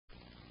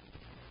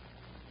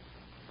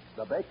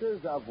The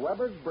bakers of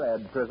Weber's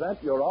Bread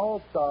present your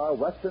all-star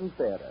Western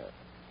Theater.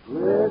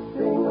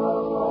 Drifting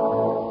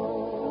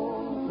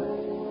along,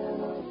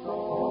 singing a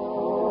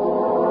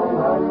song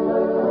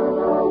under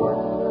the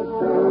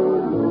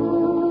western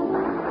moon.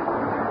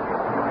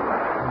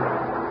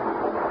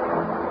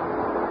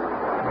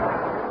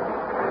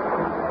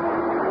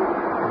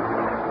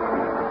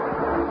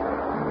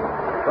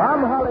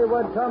 From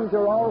Hollywood comes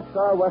your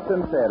all-star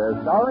Western Theater,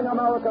 starring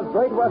America's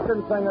great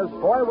Western singers,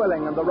 Foy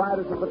Willing and the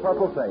Riders of the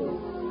Purple Sage.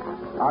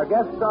 Our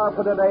guest star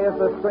for today is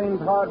the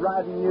screen's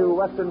hard-riding new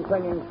Western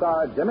singing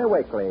star, Jimmy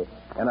Wakely,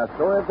 in a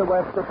story of the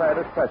West prepared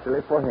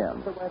especially for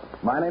him.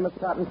 My name is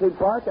Cottonseed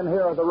Clark, and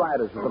here are the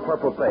Riders of the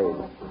Purple Sage.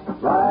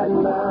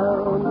 Riding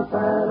down the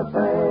Santa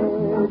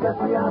Fe, just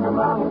beyond the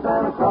mountains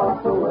and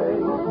across the way.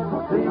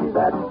 See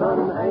that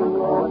sun hang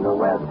low in the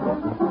west,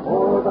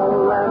 o'er the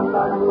land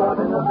I'm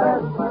loving the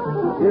best.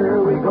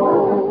 Here we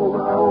go,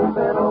 my old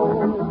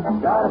fellow,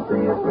 gotta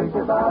see a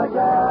preacher about a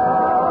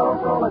gal.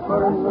 So let's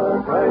burn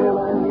the trail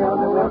and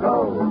yonder we'll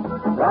go.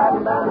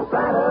 Riding down to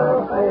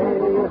Santa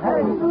Fe,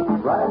 hey,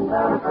 riding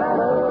down to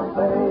Santa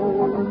Fe.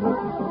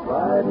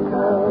 Riding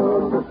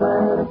down to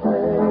Santa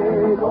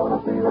Fe, gonna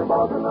see the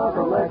boss and I'll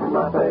collect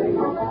my pay.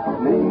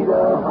 Need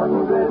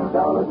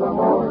 $100 or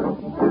more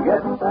to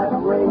get that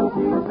ring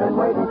she's been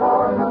waiting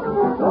for.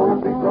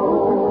 Don't be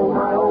slow,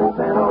 my old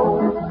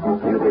fellow,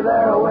 she'll be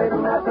there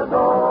waiting at the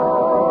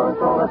door.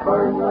 So let's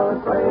burn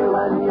the trail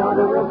and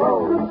yonder we'll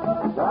go.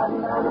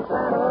 Riding down to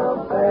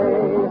Santa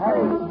Fe,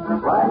 hey,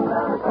 riding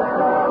down to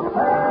Santa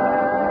Fe.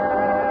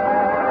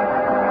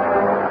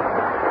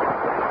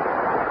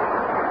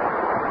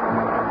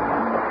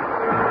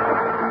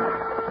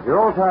 Your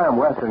old-time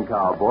Western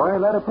cowboy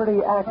led a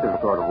pretty active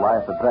sort of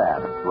life at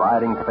that,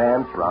 riding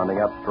fence,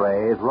 rounding up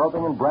strays,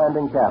 roping and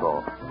branding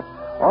cattle.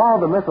 All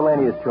the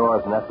miscellaneous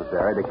chores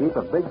necessary to keep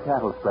a big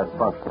cattle spread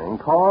functioning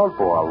called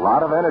for a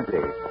lot of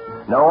energy.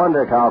 No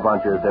wonder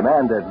cowpunchers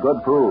demanded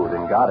good food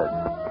and got it.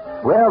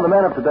 Well, the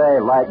men of today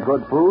like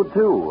good food,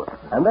 too.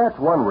 And that's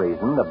one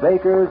reason the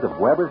bakers of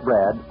Weber's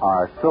Bread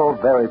are so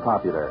very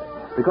popular.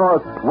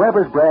 Because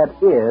Weber's Bread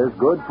is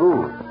good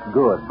food,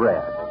 good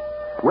bread.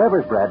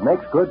 Weber's Bread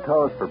makes good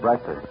toast for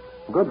breakfast,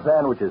 good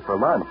sandwiches for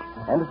lunch,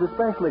 and is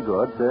especially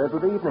good served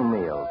with evening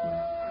meals.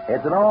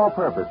 It's an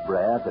all-purpose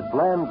bread that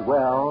blends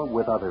well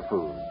with other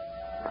foods.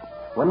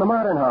 When the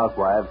modern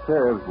housewife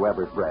serves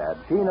Weber's Bread,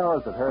 she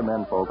knows that her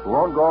menfolk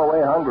won't go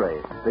away hungry,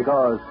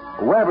 because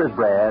Weber's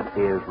Bread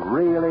is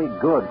really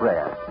good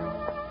bread.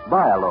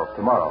 Buy a loaf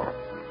tomorrow.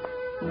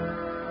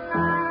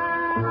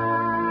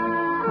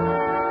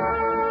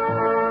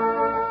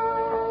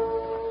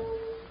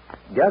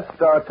 Guest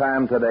star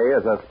time today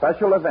is a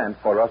special event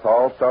for us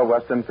all-star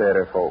Western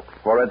Theater folks,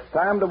 for it's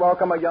time to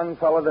welcome a young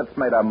fellow that's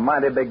made a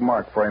mighty big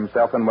mark for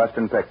himself in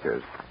Western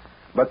pictures.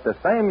 But the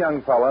same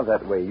young fellow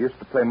that we used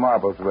to play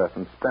marbles with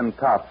and spin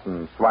tops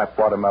and swipe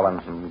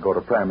watermelons and go to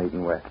prayer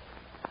meeting with.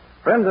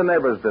 Friends and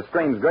neighbors, the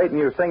screen's great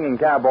new singing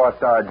cowboy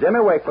star, Jimmy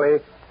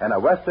Wakely, in a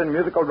Western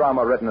musical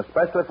drama written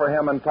especially for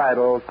him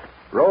entitled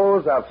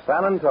Rose of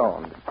San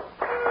Antone.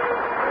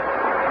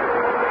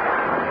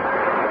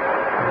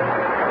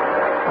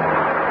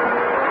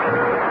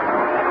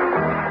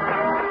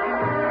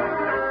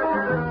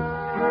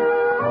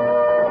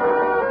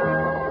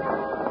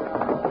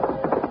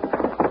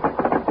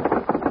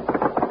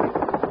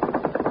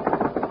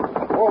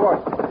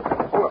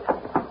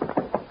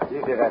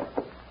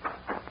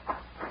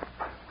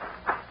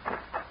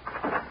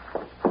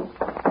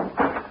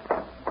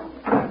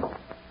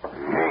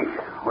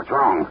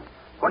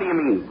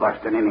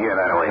 Busting in here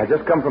that way. I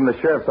just come from the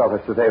sheriff's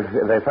office.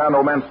 They found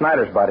old man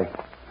Snyder's body.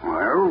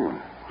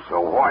 Well, so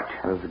what?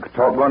 There's a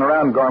talk going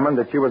around, Gorman,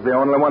 that you was the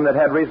only one that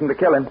had reason to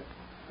kill him.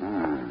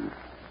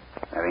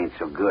 That ain't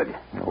so good.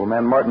 Old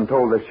man Martin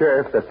told the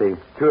sheriff that the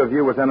two of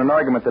you was in an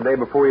argument the day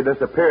before he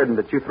disappeared and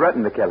that you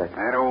threatened to kill him.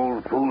 That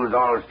old fool is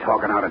always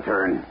talking out of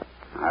turn.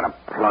 I'd have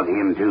plug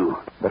him, too.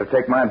 Better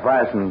take my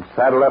advice and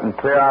saddle up and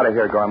clear out of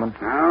here, Gorman.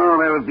 Oh,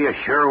 that would be a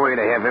sure way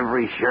to have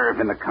every sheriff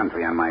in the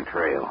country on my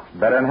trail.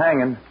 Better than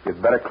hanging.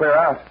 You'd better clear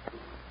out.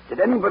 Did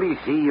anybody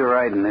see you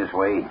riding this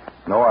way?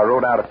 No, I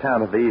rode out of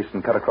town to the east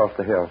and cut across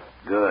the hills.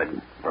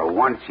 Good. For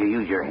once, you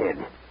use your head.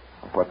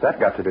 What's that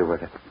got to do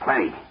with it?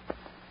 Plenty.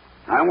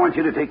 I want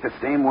you to take the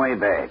same way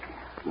back.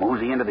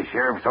 Mosey into the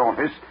sheriff's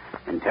office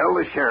and tell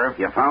the sheriff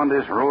you found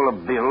this roll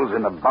of bills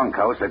in the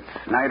bunkhouse at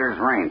Snyder's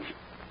Ranch.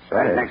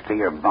 Right next to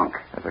your bunk.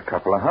 There's a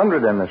couple of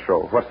hundred in this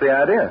roll. What's the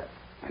idea?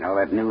 You know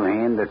that new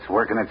hand that's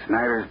working at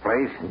Snyder's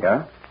place?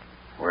 Yeah?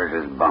 Where's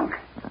his bunk?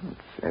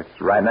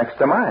 It's right next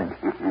to mine.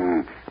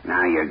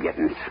 Now you're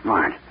getting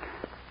smart.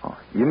 Oh,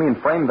 you mean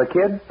frame the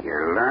kid?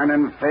 You're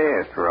learning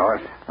fast, Ross.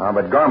 Oh,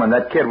 but Gorman,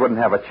 that kid wouldn't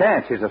have a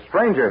chance. He's a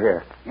stranger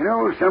here. You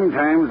know,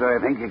 sometimes I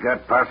think you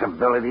got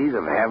possibilities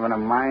of having a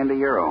mind of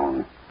your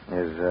own.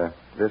 Is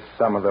this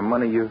some of the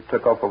money you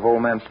took off of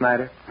old man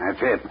Snyder?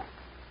 That's it.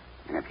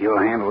 And if you'll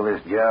handle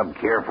this job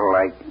careful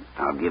like,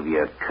 I'll give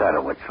you a cut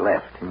of what's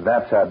left.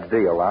 That's a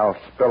deal. I'll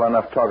spill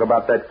enough talk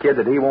about that kid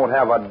that he won't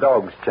have a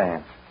dog's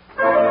chance.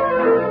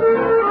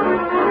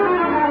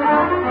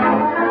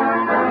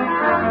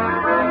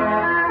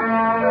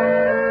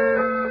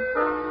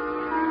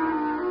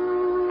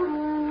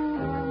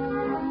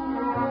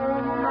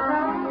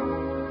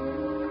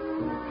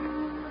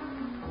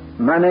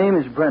 My name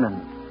is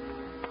Brennan.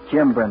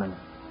 Jim Brennan.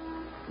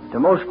 To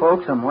most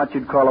folks, I'm what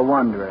you'd call a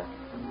wanderer.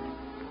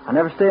 I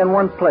never stay in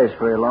one place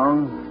very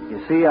long.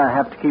 You see, I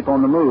have to keep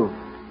on the move.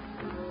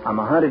 I'm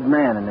a hunted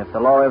man, and if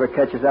the law ever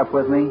catches up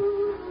with me,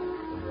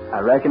 I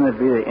reckon it'd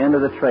be the end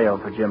of the trail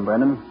for Jim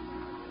Brennan.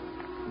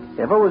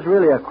 If I was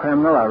really a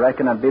criminal, I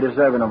reckon I'd be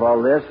deserving of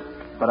all this,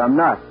 but I'm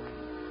not.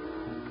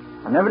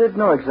 I never did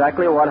know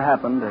exactly what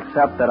happened,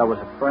 except that I was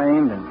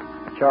framed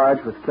and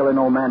charged with killing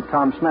old man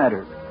Tom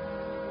Snyder,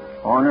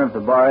 owner of the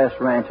Bar S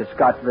Ranch at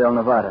Scottsville,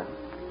 Nevada.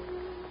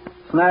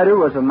 Snyder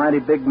was a mighty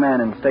big man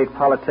in state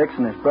politics,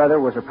 and his brother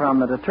was a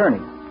prominent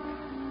attorney.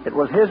 It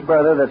was his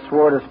brother that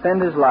swore to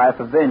spend his life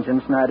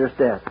avenging Snyder's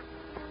death.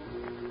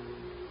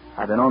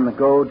 I've been on the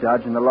go,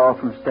 dodging the law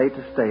from state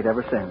to state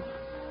ever since.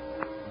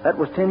 That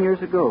was 10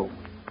 years ago.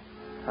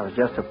 I was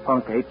just a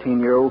punk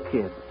 18-year-old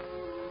kid.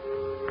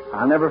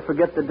 I'll never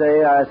forget the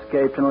day I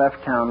escaped and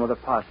left town with a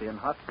posse in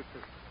hot pursuit.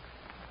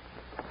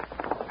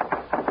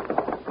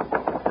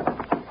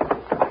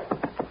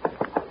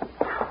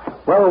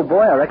 Well, old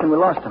boy, I reckon we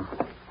lost him.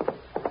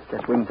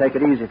 Guess we can take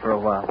it easy for a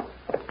while.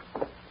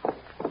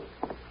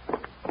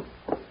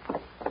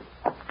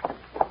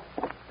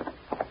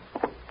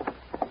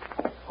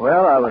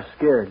 Well, I was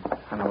scared,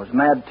 and I was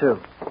mad, too.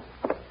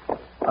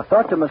 I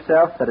thought to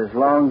myself that as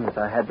long as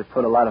I had to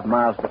put a lot of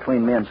miles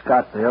between me and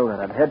Scottsville, that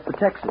I'd head for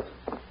Texas.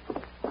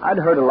 I'd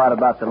heard a lot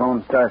about the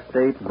Lone Star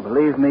State, and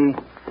believe me,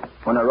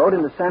 when I rode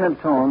into San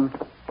Antonio,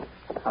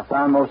 I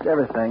found most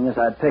everything as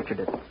I'd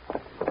pictured it.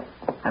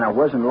 And I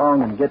wasn't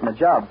long in getting a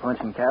job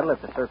punching cattle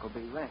at the Circle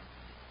B Ranch.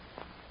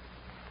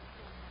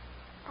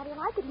 How do you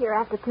like it here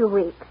after 2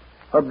 weeks?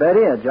 Well,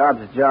 Betty, a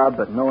job's a job,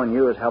 but knowing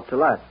you has helped a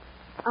lot.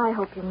 I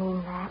hope you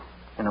mean that.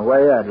 In a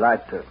way, I'd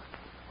like to.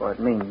 Or it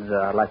means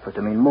I'd like for it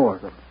to mean more.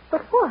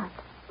 But what?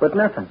 But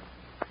nothing.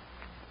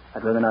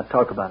 I'd rather not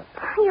talk about it.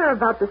 You're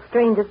about the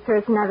strangest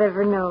person I've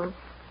ever known.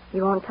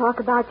 You won't talk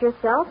about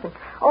yourself, and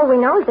all we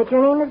know is that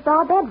your name is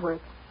Bob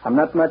Edwards. I'm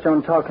not much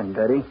on talking,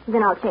 Betty.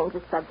 Then I'll change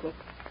the subject.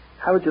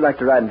 How would you like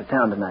to ride into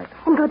town tonight?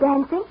 And go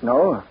dancing?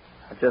 No,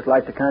 I'd just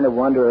like to kind of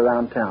wander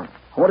around town.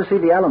 I want to see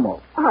the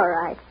Alamo. All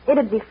right.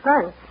 It'd be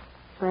fun.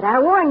 But I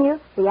warn you,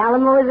 the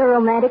Alamo is a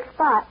romantic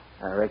spot.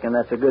 I reckon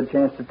that's a good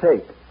chance to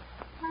take.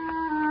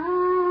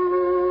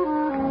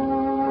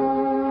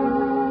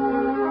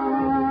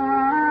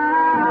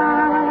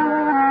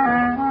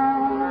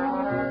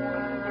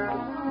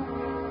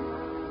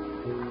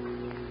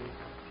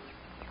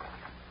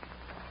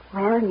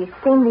 Well, you've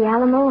seen the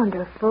Alamo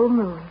under a full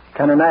moon.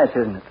 Kind of nice,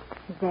 isn't it?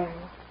 Very.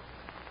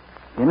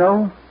 You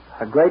know,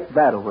 a great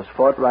battle was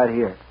fought right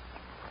here.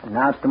 And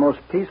now it's the most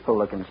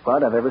peaceful-looking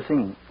spot I've ever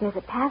seen. There's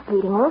a path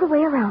leading all the way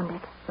around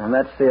it. And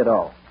let's see it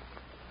all.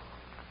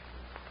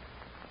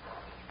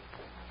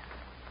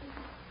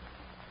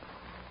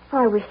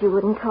 I wish you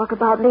wouldn't talk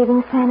about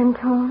leaving San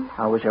Antonio.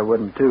 I wish I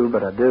wouldn't, too,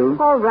 but I do.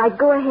 All right,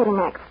 go ahead and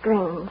act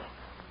strange.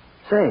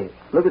 Say,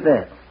 look at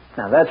that.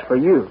 Now, that's for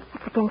you.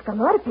 It's against the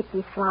law to pick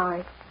these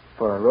flowers.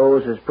 For a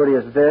rose as pretty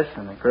as this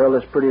and a girl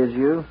as pretty as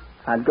you,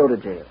 I'd go to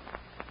jail.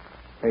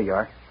 Here you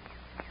are.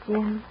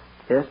 Jim,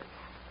 Yes?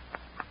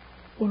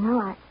 you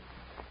know,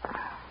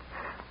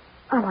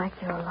 I like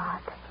you a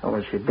lot. I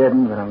wish you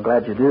didn't, but I'm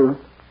glad you do.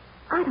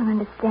 I don't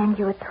understand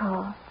you at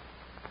all.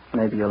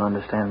 Maybe you'll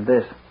understand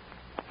this.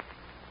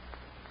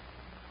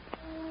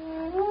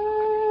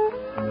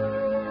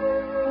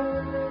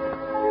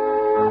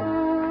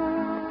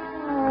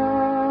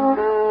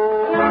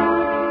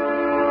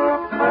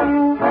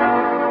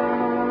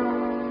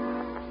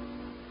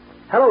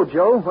 Hello,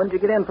 Joe. When did you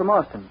get in from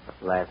Austin?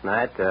 Last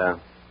night,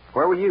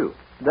 where were you?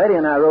 Betty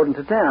and I rode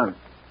into town.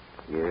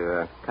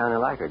 You kind of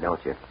like her,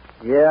 don't you?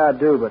 Yeah, I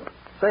do, but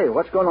say,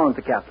 what's going on at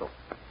the Capitol?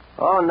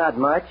 Oh, not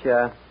much.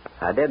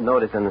 I did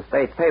notice in the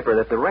state's paper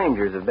that the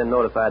Rangers have been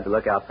notified to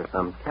look out for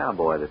some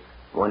cowboy that's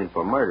wanted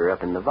for murder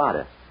up in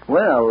Nevada.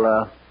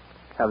 Well,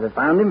 have they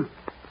found him?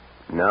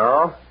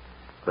 No,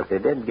 but they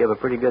did give a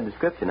pretty good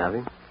description of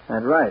him.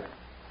 That's right.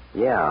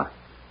 Yeah.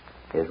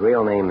 His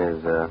real name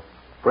is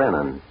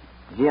Brennan.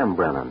 Jim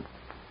Brennan.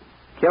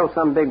 Killed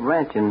some big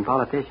ranching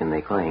politician,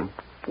 they claim.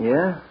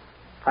 Yeah?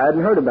 I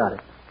hadn't heard about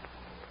it.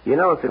 You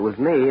know, if it was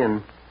me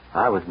and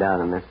I was down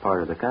in this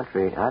part of the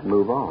country, I'd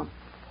move on.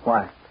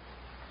 Why?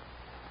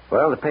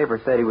 Well, the paper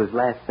said he was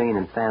last seen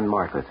in San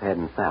Marcos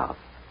heading south.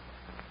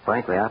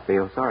 Frankly, I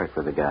feel sorry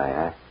for the guy.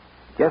 I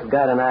just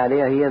got an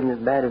idea he isn't as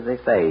bad as they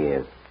say he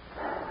is.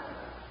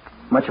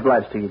 Much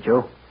obliged to you,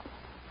 Joe.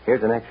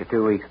 Here's an extra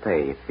 2 weeks'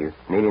 pay. If you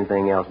need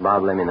anything else,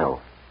 Bob, let me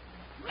know.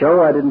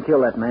 Joe, I didn't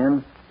kill that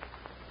man.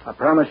 I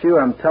promise you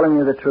I'm telling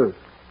you the truth.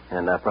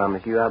 And I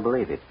promise you I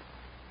believe it.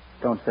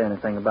 Don't say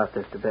anything about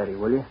this to Betty,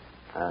 will you?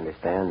 I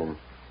understand, and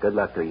good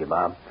luck to you,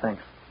 Bob.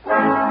 Thanks.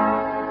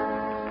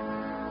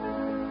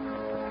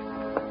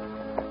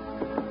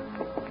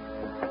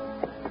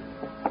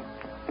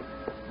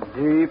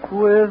 Deep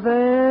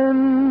within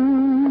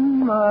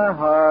my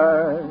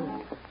heart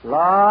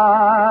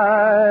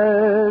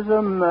lies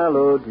a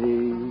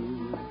melody,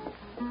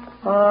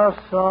 a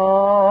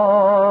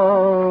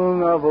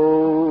song of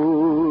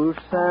old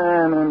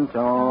San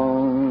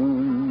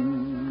Antone.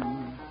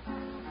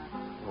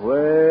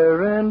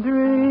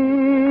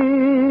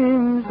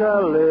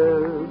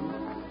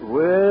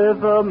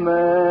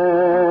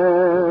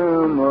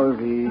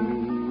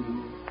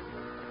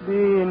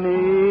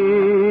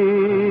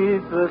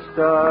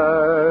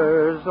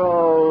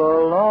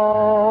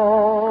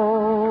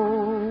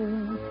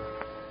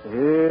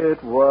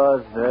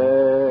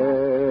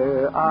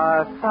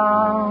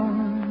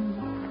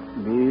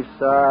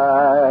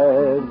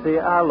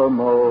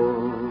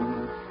 Alamo.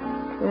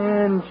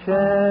 Enchantment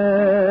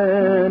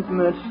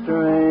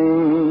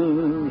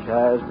strange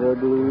as the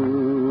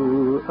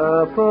blue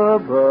up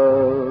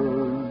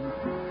above.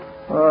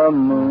 A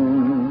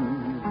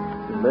moon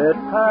lit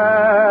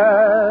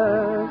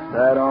path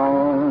that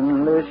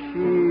only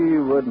she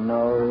would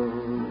know.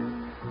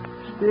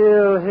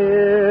 Still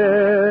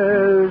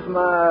hears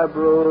my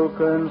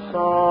broken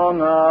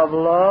song of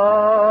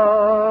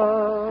love.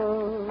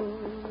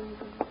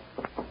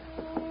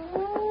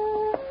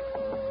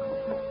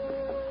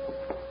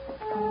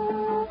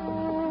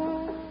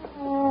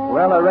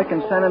 Well, I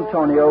reckon San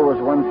Antonio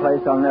was one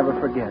place I'll never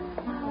forget,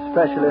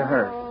 especially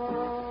her.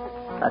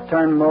 I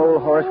turned Mole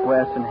Horse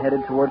west and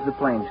headed towards the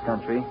Plains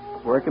country,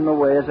 working my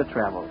way as I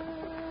traveled.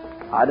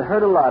 I'd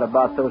heard a lot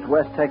about those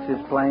West Texas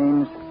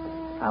plains,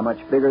 how much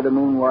bigger the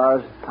moon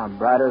was, how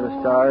brighter the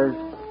stars.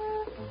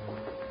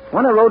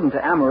 When I rode into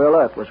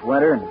Amarillo, it was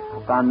winter, and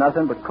I found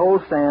nothing but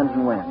cold sands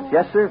and winds.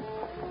 Yes, sir,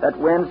 that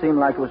wind seemed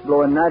like it was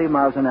blowing 90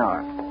 miles an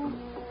hour.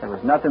 There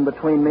was nothing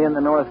between me and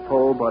the North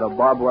Pole but a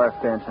barbed wire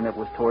fence, and it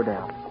was tore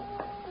down.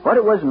 But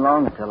it wasn't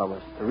long until I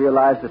was to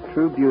realize the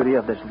true beauty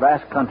of this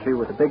vast country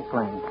with the big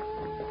plains.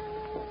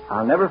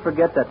 I'll never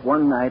forget that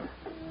one night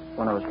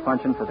when I was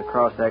punching for the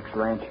Cross X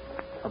Ranch.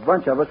 A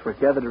bunch of us were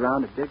gathered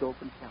around a big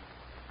open camp.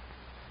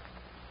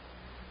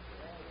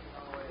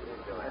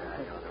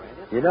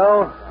 You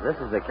know, this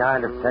is the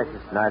kind of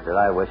Texas night that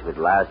I wish would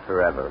last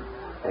forever.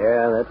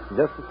 Yeah, that's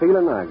just the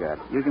feeling I got.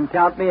 You can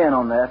count me in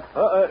on that.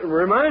 It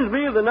reminds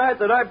me of the night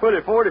that I put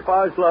a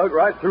 45 slug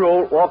right through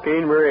old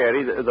Joaquin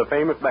Murrieta, the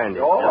famous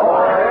bandit. Well,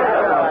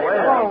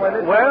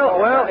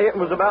 it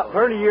was about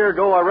 30 years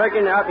ago, I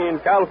reckon, out in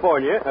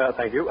California.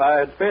 Thank you. I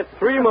had spent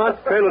 3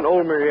 months trailing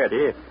old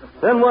Murrieta.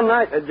 Then one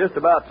night, just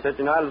about such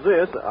a night as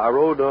this, I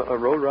rode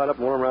right up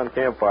one around the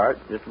campfire,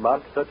 just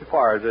about such a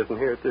fire as this in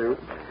here, too.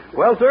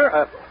 Well,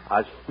 sir,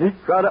 I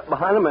sneaked right up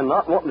behind him and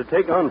not wanting to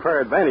take unfair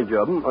advantage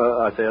of him.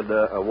 I said,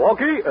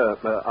 Walkie,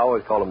 I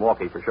always call him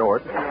Walkie for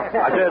short.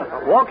 I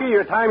said, Walkie,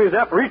 your time is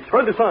up. Reach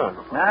for the sun.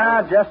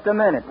 Now, just a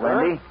minute,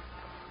 Wendy.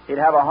 He'd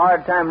have a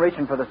hard time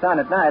reaching for the sun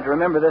at night.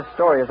 Remember, this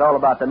story is all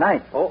about the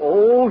night.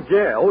 Oh,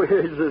 yeah. Oh,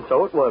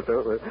 so it was.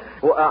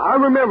 Well, I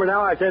remember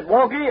now. I said,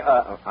 Walkie,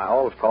 I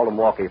always called him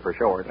Walkie for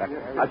short.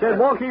 I said,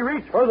 Walkie,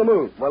 reach for the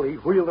moon. Well, he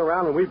wheeled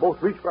around and we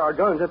both reached for our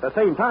guns at the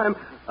same time.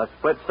 A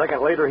split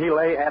second later, he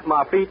lay at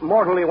my feet,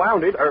 mortally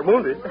wounded. Just a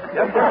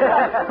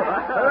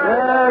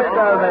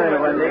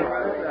minute, Wendy.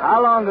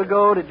 How long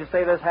ago did you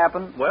say this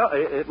happened? Well,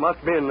 it must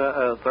have been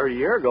 30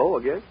 years ago,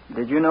 I guess.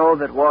 Did you know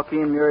that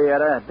Joaquin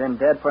Murrieta had been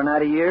dead for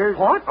 90 years?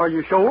 What? Are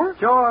you sure?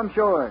 Sure, I'm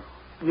sure.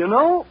 You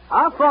know,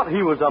 I thought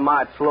he was a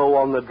mite slow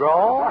on the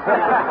draw.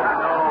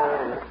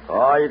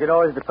 Oh, you can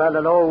always depend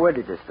on old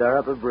Windy to stir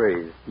up a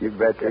breeze. You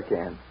bet you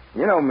can.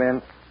 You know,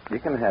 men, you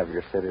can have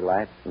your city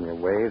lights and your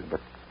ways,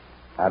 but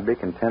I'd be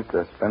content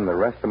to spend the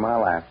rest of my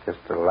life just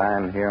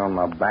lying here on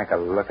my bank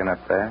looking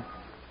up there,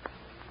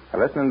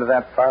 listening to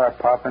that fire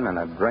popping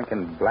and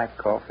drinking black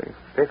coffee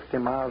 50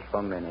 miles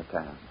from any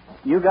town.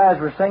 You guys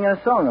were singing a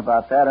song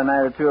about that a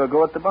night or two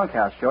ago at the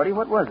bunkhouse, Shorty.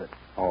 What was it?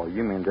 Oh,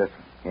 you mean this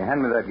one. Here,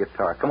 hand me that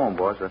guitar. Come on,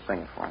 boys, let's sing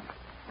it for him.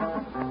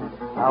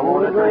 I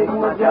want to drink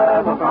my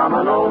java from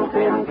an old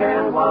tin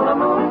can while the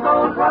moon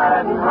goes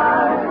riding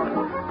high.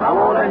 I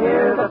want to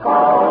hear the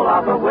call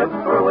of the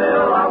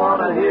whippoorwill. I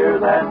want to hear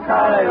that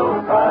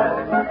coyote cry.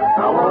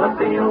 I want to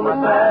feel my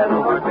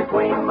saddle work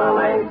between my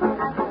legs,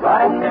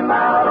 riding him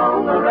out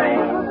on the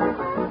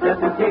range. Just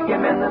to kick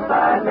him in the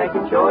side,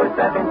 making sure he's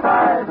stepping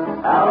tight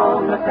out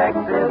on the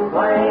Texas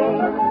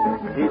plains.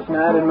 Each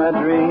night in my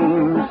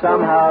dreams,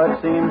 somehow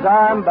it seems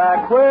I'm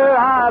back where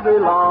I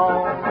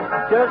belong.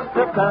 Just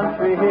a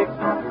country hick,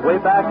 way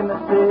back in the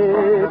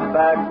sticks,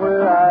 back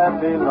where I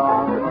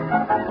belong.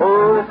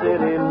 Oh, the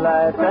city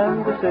lights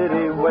and the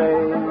city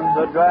waves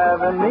are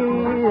driving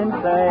me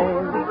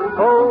insane.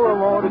 Oh, I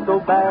want to go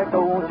back,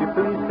 oh, won't you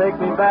please take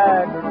me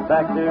back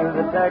to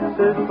the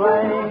Texas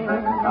plains.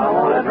 I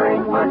want to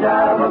drink my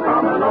java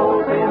from an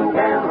old tin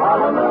can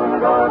while the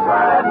moon goes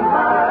riding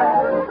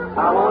high.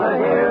 I want to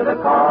hear the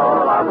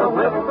call of the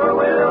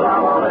whippoorwill. I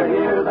want to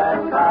hear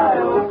that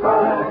coyote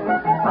cry.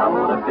 I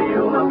want to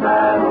feel my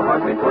saddle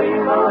work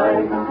between my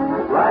legs,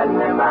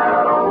 riding him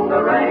out on the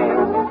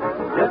range.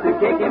 Just to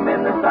kick him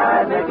in the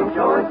side, making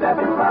sure he's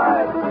stepping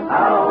right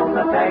out on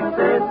the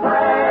Texas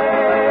plains.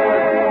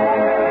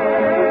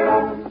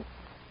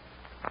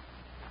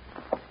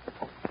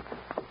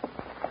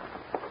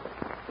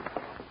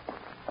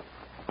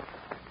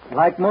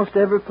 Like most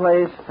every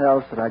place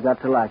else that I got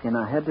to liking,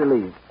 I had to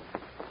leave.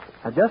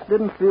 I just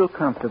didn't feel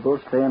comfortable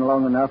staying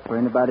long enough for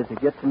anybody to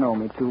get to know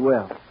me too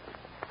well.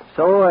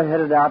 So I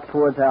headed out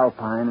towards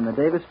Alpine and the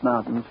Davis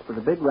Mountains for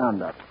the big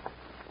roundup.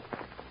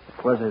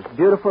 It was as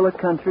beautiful a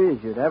country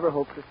as you'd ever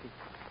hope to see.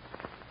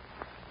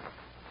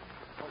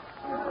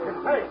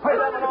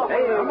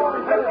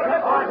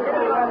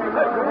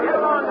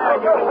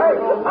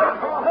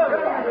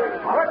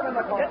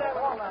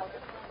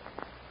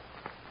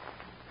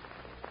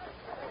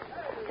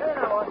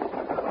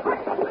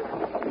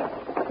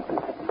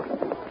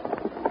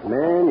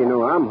 Man, you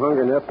know, I'm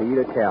hungry enough to eat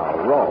a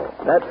cow, raw.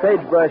 That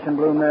sagebrush in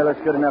bloom there looks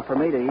good enough for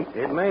me to eat.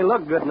 It may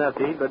look good enough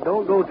to eat, but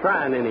don't go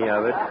trying any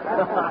of it.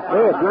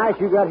 Hey, it's nice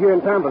you got here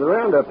in time for the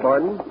roundup,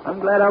 Barton.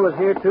 I'm glad I was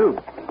here, too.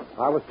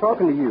 I was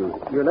talking to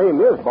you. Your name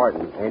is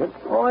Barton, ain't it?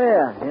 Oh,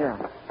 yeah.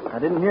 I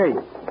didn't hear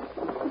you.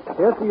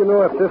 Yes, you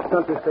know, if this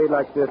country stayed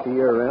like this the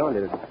year round,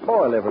 it'd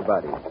spoil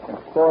everybody. It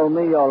spoiled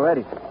me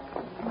already.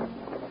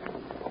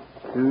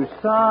 To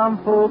some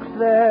folks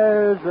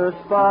there's a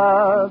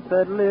spark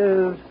that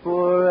lives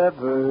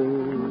forever,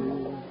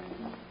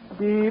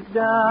 deep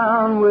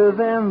down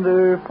within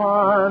their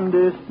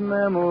fondest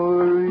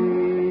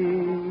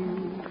memories.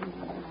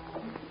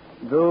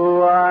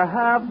 Though I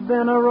have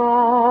been a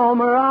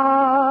roamer,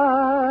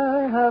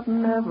 I have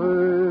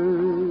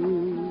never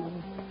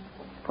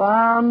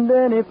found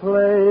any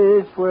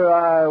place where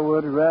I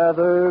would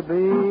rather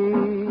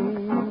be.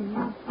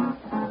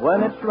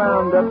 When it's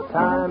roundup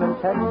time in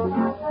Texas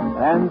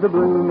and the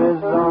bloom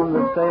is on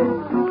the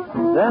sage,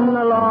 then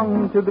I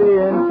long to be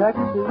in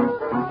Texas,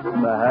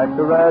 back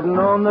to riding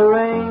on the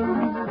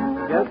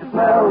range. Just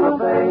smell the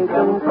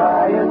bacon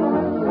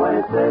frying when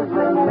it's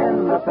sizzling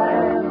in the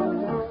pan.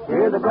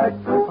 Hear the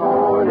breakfast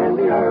horn in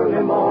the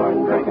early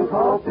morn, drinking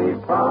coffee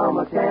from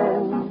a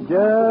can.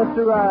 Just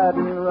a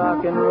riding,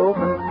 rockin',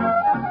 roping,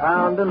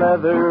 pounding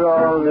leather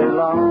all day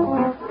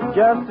long.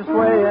 Just a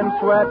swaying,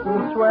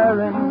 sweating,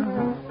 swearing,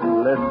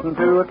 listen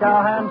to a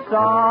cowhand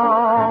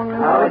song.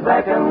 How it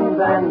beckons,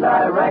 and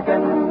I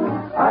reckon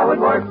I would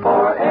work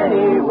for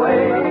any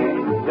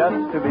way.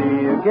 Just to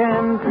be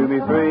again, to be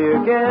free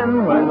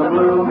again, when the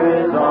bloom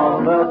is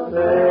on the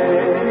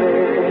stage.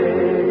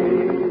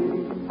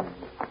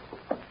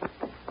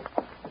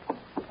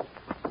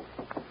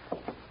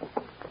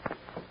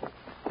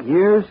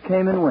 Years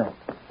came and went.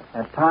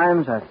 At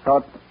times I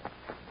thought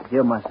to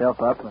give myself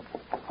up, but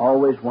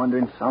always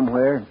wandering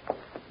somewhere,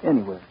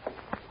 anywhere.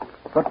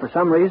 But for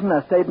some reason,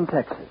 I stayed in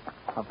Texas.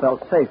 I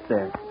felt safe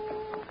there.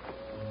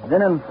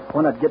 Then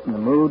when I'd get in the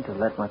mood to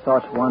let my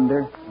thoughts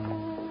wander,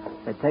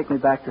 they'd take me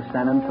back to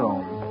San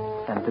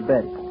Antonio and to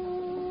Betty.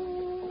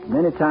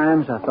 Many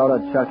times I thought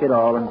I'd chuck it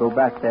all and go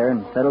back there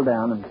and settle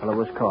down until I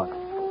was caught.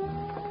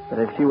 But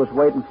if she was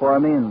waiting for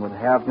me and would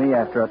have me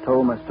after I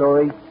told my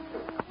story,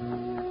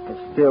 it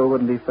still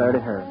wouldn't be fair to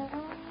her.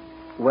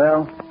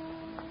 Well,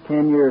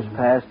 10 years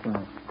passed and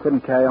I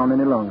couldn't carry on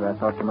any longer, I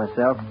thought to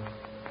myself.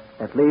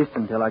 At least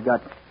until I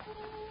got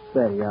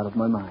Betty out of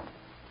my mind.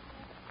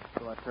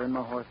 So I turned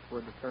my horse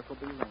toward the Circle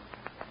B Ranch.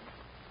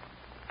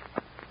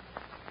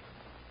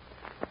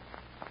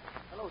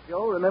 Hello,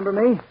 Joe. Remember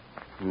me?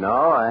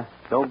 No, I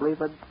don't believe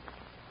it.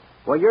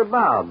 Well, you're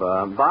Bob.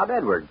 Bob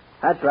Edwards.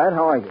 That's right.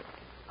 How are you?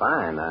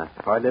 Fine. I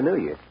hardly knew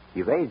you.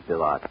 You've aged a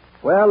lot.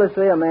 Well, they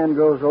say a man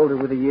grows older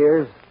with the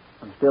years.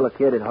 I'm still a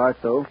kid at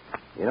heart, though.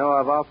 You know,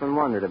 I've often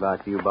wondered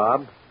about you,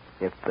 Bob,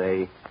 if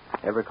they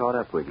ever caught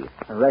up with you.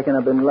 I reckon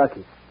I've been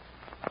lucky.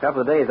 A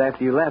couple of days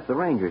after you left, the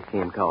Rangers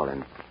came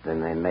calling.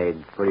 Then they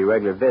made pretty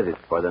regular visits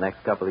for the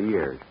next couple of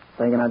years.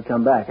 Thinking I'd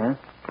come back, huh?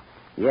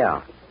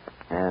 Yeah.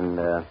 And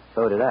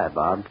so did I,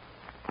 Bob.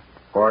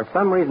 For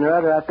some reason or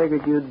other, I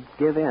figured you'd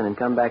give in and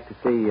come back to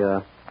see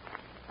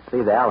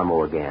the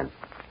Alamo again.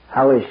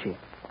 How is she?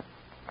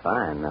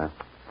 Fine.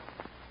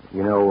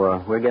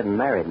 We're getting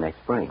married next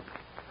spring.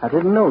 I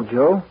didn't know,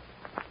 Joe.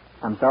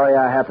 I'm sorry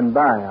I happened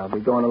by. I'll be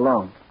going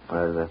alone.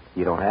 Well,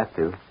 you don't have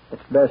to.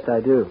 It's best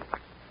I do.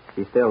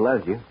 She still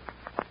loves you.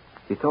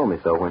 She told me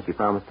so when she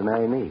promised to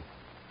marry me.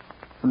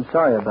 I'm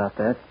sorry about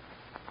that.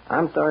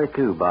 I'm sorry,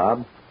 too,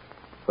 Bob.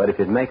 But if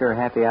it'd make her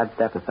happy, I'd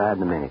step aside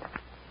in a minute.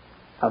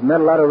 I've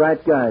met a lot of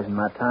right guys in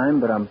my time,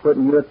 but I'm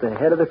putting you at the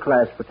head of the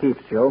class for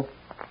keeps, Joe.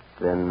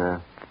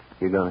 Then,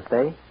 you're going to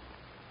stay?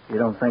 You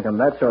don't think I'm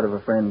that sort of a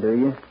friend, do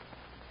you?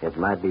 It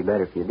might be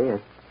better if you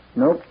did.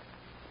 Nope.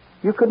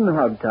 You couldn't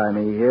hog-tie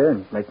me here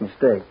and make me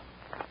stay.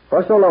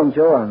 For so long,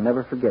 Joe, I'll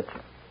never forget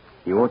you.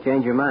 You won't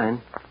change your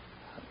mind.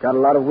 I've got a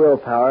lot of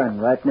willpower,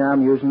 and right now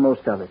I'm using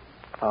most of it.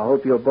 I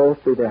hope you'll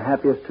both be the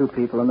happiest two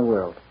people in the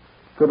world.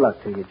 Good luck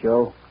to you,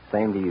 Joe.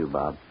 Same to you,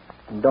 Bob.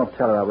 And don't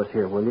tell her I was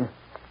here, will you?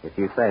 If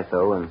you say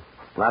so, and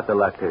lots of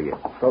luck to you.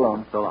 So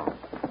long. So long.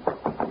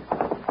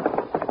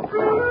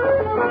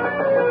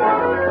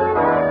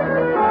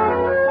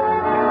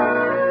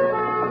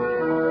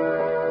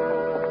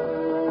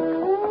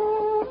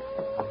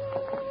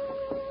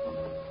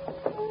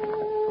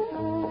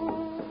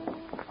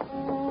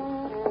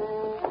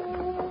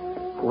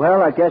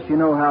 Well, I guess you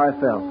know how I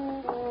felt.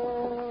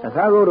 As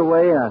I rode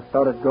away, I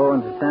thought I'd go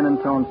into San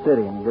Antonio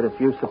City and get a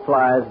few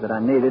supplies that I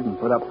needed and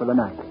put up for the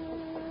night.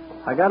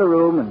 I got a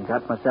room and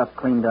got myself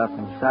cleaned up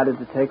and decided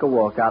to take a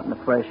walk out in the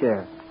fresh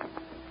air.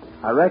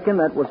 I reckon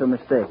that was a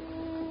mistake,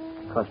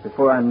 because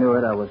before I knew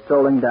it, I was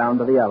strolling down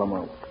to the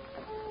Alamo.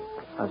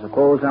 I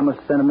suppose I'm a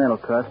sentimental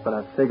cuss, but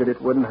I figured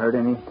it wouldn't hurt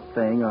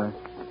anything or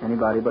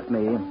anybody but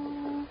me,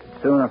 and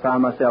soon I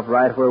found myself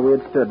right where we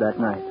had stood that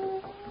night.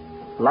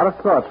 A lot of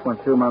thoughts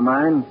went through my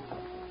mind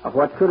of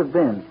what could have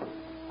been.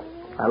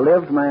 I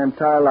lived my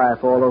entire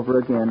life all over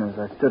again as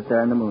I stood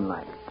there in the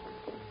moonlight.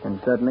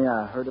 And suddenly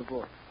I heard a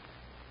voice.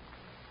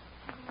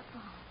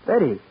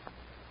 Betty.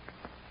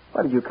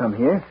 Why did you come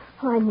here?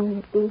 Oh, I knew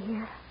you'd be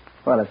here.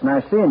 Well, it's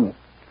nice seeing you.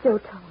 Joe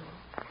told me.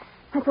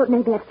 I thought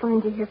maybe I'd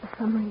find you here for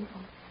some reason.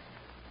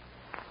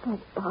 Oh,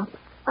 Bob,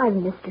 I've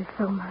missed you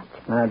so much.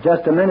 Now,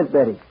 just a minute,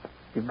 Betty.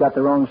 You've got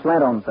the wrong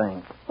slant on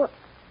things. What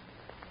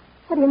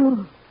do you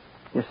mean?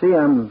 You see,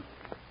 I'm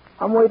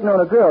waiting on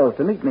a girl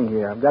to meet me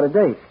here. I've got a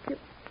date.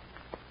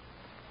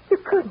 You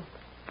couldn't.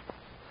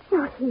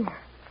 Not here.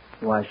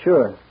 Why,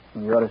 sure.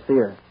 You ought to see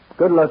her.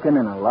 Good looking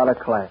and a lot of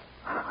class.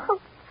 How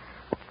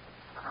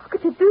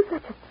could you do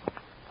such a thing?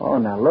 Oh,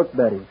 now look,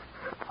 Betty.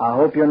 I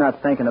hope you're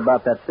not thinking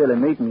about that silly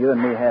meeting you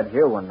and me had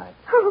here one night.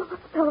 Oh,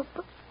 no.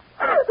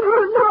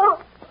 Oh, no.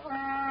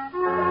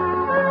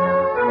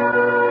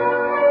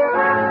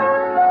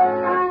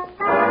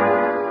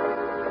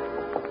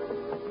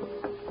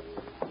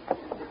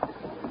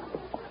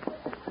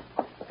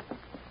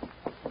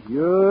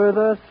 You're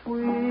the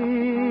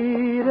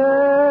sweetest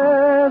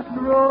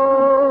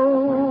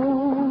rose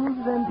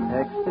in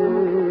Texas,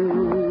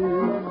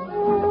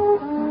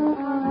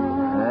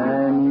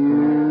 and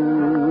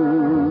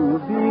you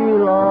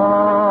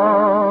belong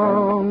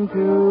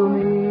to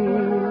me.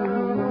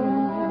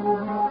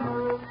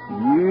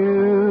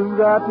 You've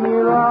got me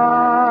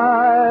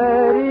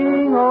riding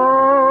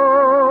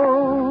O's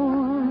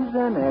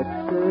and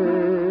X's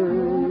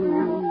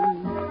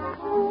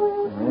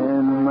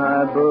in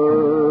my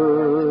book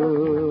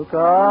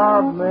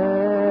of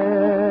memories.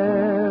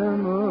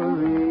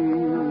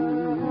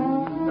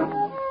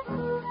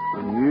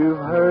 You've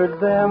heard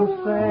them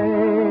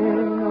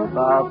sing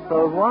about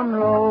the one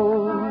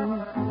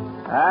rose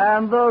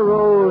and the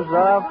rose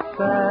of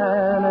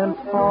San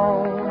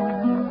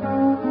Antone,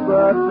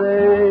 but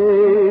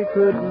they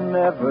could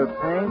never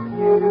paint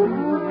you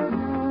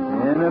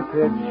in a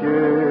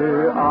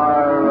picture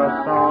or a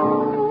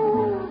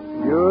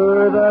song.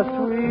 You're the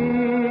sweetest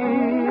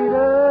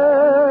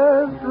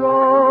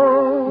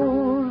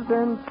rose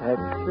in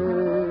Texas,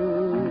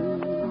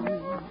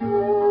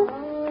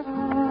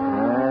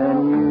 and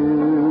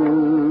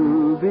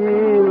you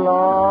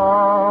belong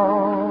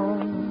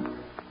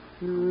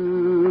to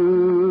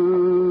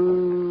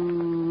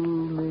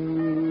me.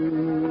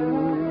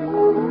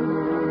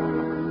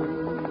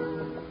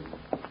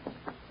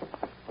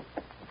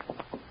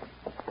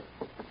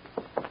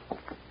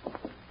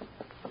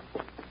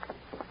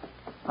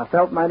 I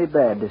felt mighty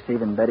bad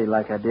deceiving Betty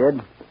like I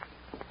did.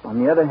 On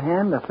the other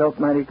hand, I felt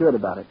mighty good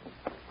about it.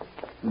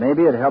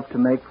 Maybe it helped to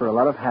make for a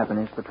lot of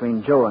happiness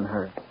between Joe and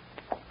her.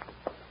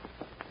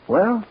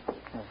 Well,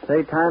 I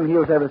say time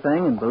heals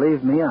everything, and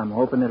believe me, I'm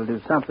hoping it'll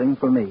do something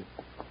for me.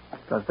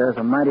 Because there's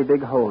a mighty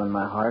big hole in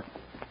my heart.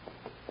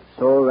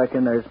 So I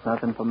reckon there's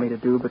nothing for me to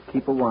do but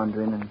keep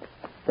a-wandering and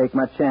take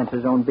my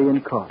chances on being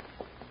caught.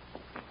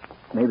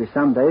 Maybe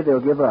someday they'll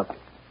give up.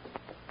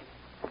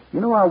 You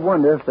know, I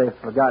wonder if they've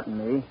forgotten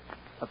me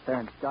up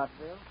there in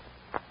Scottsville.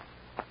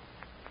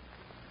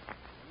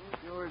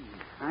 George,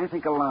 I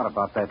think a lot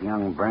about that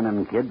young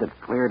Brennan kid that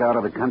cleared out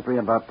of the country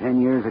about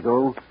 10 years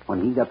ago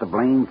when he got the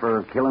blame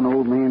for killing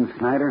old man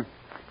Snyder.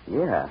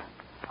 Yeah,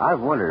 I've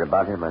wondered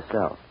about him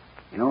myself.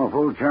 You know, if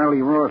old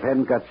Charlie Roth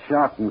hadn't got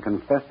shot and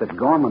confessed that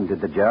Gorman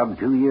did the job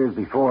 2 years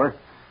before,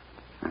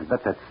 I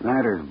bet that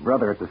Snyder's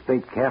brother at the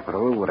state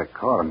capitol would have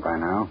caught him by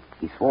now.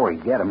 He swore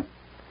he'd get him.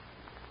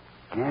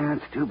 Yeah,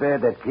 it's too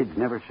bad that kid's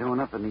never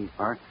shown up in these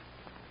parts.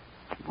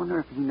 I wonder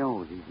if he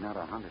knows he's not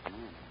a hunted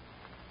man.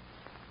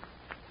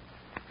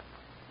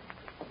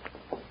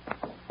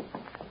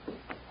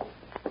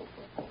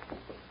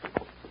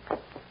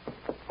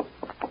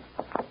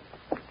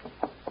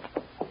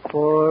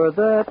 For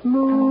that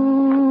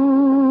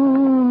moonlit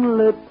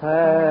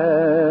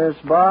pass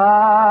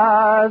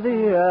by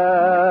the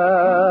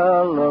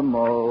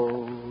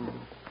Alamo,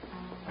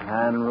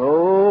 and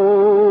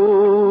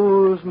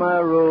rose, my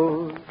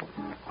rose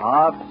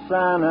of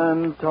San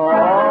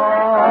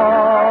Antone.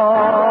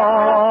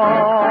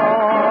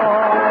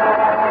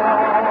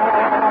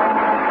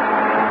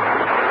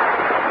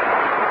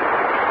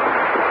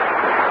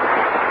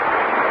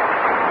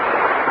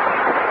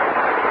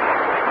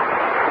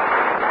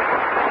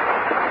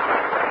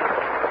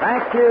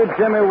 Thank you,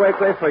 Jimmy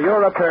Wakely, for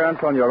your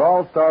appearance on your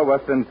All-Star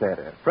Western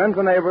Theater. Friends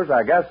and neighbors,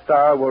 our guest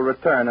star will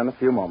return in a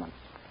few moments.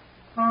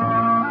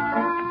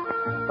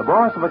 The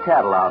boss of a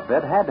cattle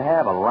outfit had to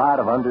have a lot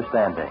of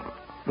understanding.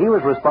 He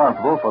was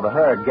responsible for the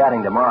herd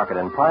getting to market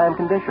in prime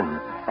condition,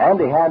 and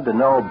he had to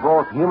know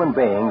both human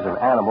beings and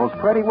animals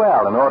pretty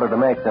well in order to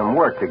make them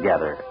work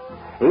together.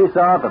 He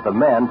saw that the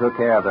men took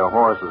care of their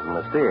horses and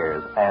the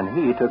steers, and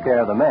he took care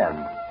of the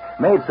men.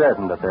 Made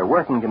certain that their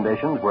working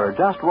conditions were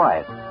just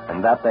right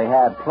and that they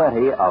had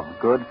plenty of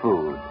good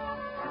food.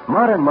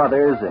 Modern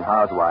mothers and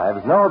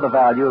housewives know the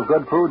value of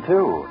good food,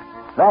 too.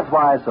 That's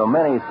why so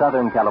many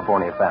Southern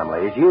California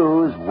families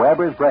use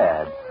Weber's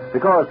bread,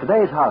 because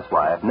today's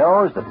housewife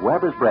knows that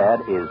Weber's bread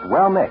is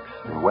well mixed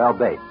and well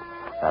baked,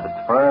 that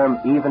its firm,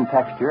 even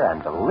texture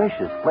and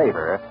delicious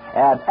flavor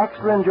add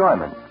extra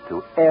enjoyment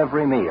to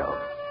every meal.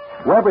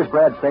 Weber's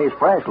bread stays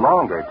fresh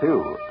longer,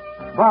 too.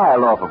 Buy a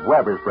loaf of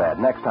Weber's bread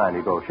next time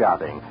you go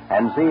shopping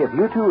and see if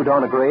you too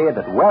don't agree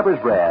that Weber's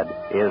bread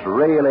is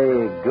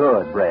really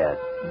good bread.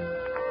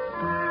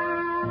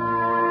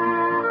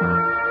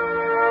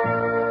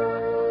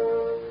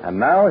 And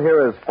now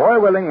here is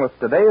Foy Willing with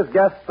today's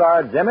guest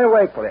star, Jimmy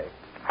Wakely.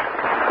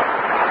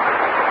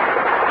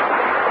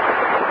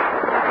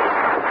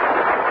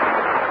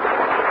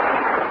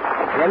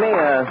 Jimmy,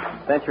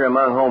 since you're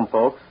among home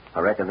folks, I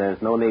reckon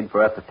there's no need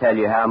for us to tell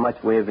you how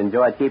much we've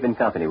enjoyed keeping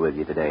company with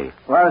you today.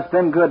 Well, it's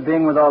been good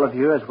being with all of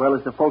you, as well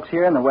as the folks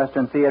here in the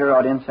Western Theater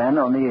audience and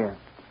on the air.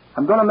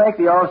 I'm going to make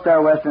the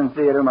All-Star Western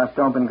Theater my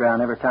stomping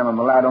ground every time I'm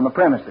allowed on the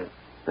premises.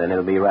 Then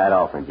it'll be right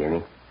offering,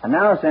 Jimmy. And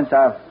now, since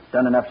I've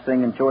done enough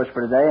singing chores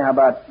for today, how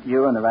about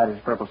you and the Riders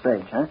of Purple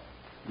Sage, huh?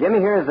 Jimmy,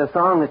 here's a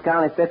song that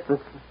kind of fits the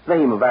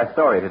theme of our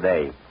story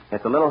today.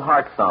 It's a little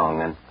heart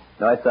song, and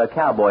it's a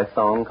cowboy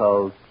song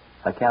called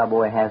A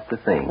Cowboy Has to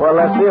Sing. Well,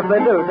 let's see if they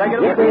do. Take it.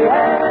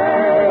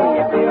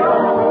 Yippee-hey,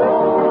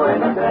 yippee-oh,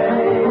 in the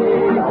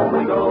day, home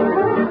we go.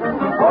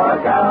 For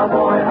a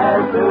cowboy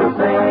has to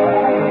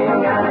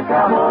sing, and a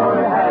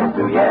cowboy has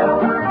to yell,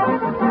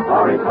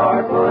 or his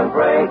heart would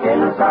break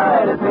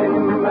inside of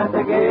him at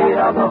the gate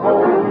of the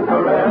home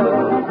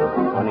corral.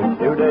 On each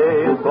new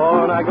day is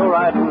born, I go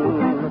riding,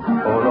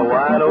 o'er the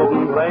wide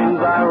open plains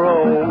I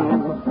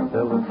roam,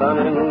 till the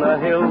sun in the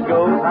hills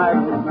goes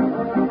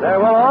hiding. There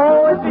will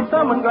always be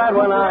someone glad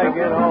when I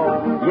get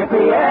home.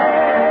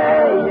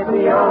 Yippee-yay,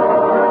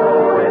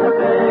 yippee-oh, in the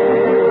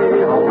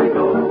day, home we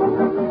go.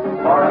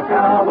 For a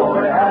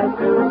cowboy has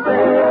to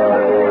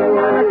sing,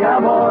 and a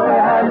cowboy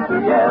has to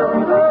yell,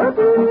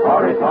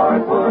 or his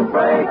heart would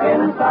break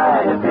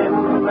inside of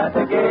him at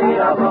the gate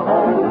of the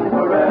home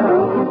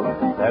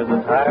corral. There's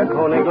a tired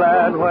pony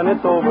glad when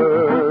it's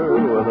over,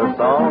 with a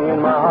song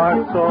in my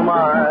heart, so am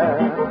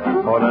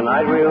I. For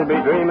tonight we'll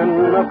be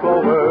dreaming of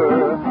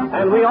clover,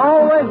 and we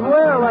always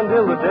will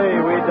until the day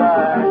we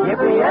die.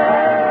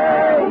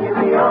 Yippee-yay,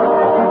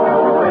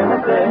 yippee-oh, in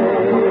the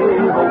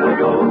day, home we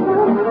go.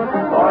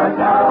 For a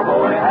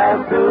cowboy has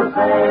to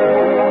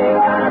sing,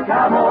 and a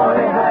cowboy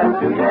has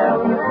to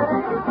yell,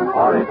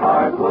 or his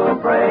heart will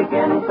break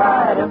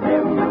inside of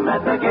him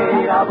at the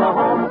gate of the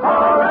home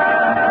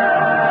corral.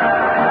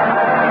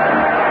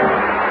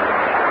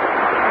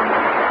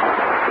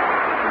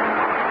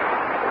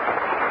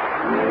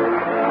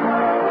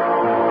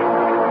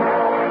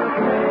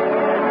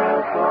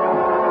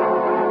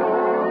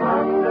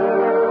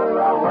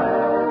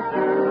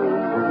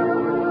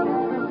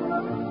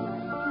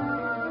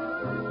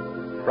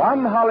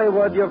 From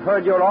Hollywood, you've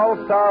heard your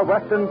All-Star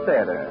Western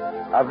Theater,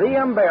 a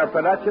V.M. Bear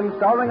production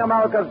starring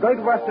America's great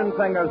Western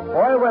singers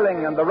Foy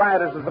Willing and the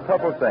Riders of the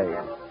Purple Sage.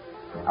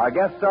 Our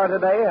guest star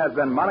today has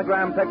been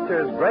Monogram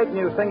Pictures' great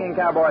new singing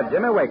cowboy,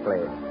 Jimmy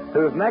Wakely,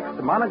 whose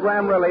next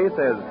monogram release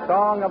is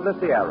Song of the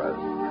Sierras.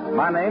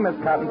 My name is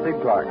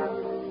Cottonseed Clark.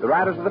 The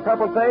Riders of the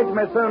Purple Sage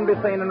may soon be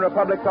seen in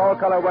Republic's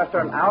all-color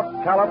Western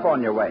Out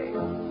California Way.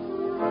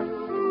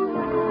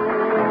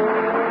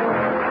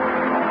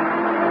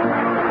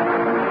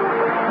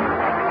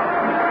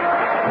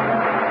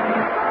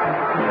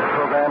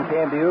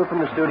 Came to you from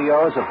the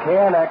studios of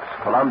KNX,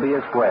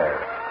 Columbia Square.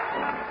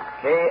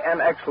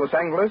 KNX Los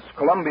Angeles,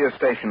 Columbia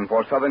Station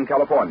for Southern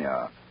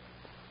California.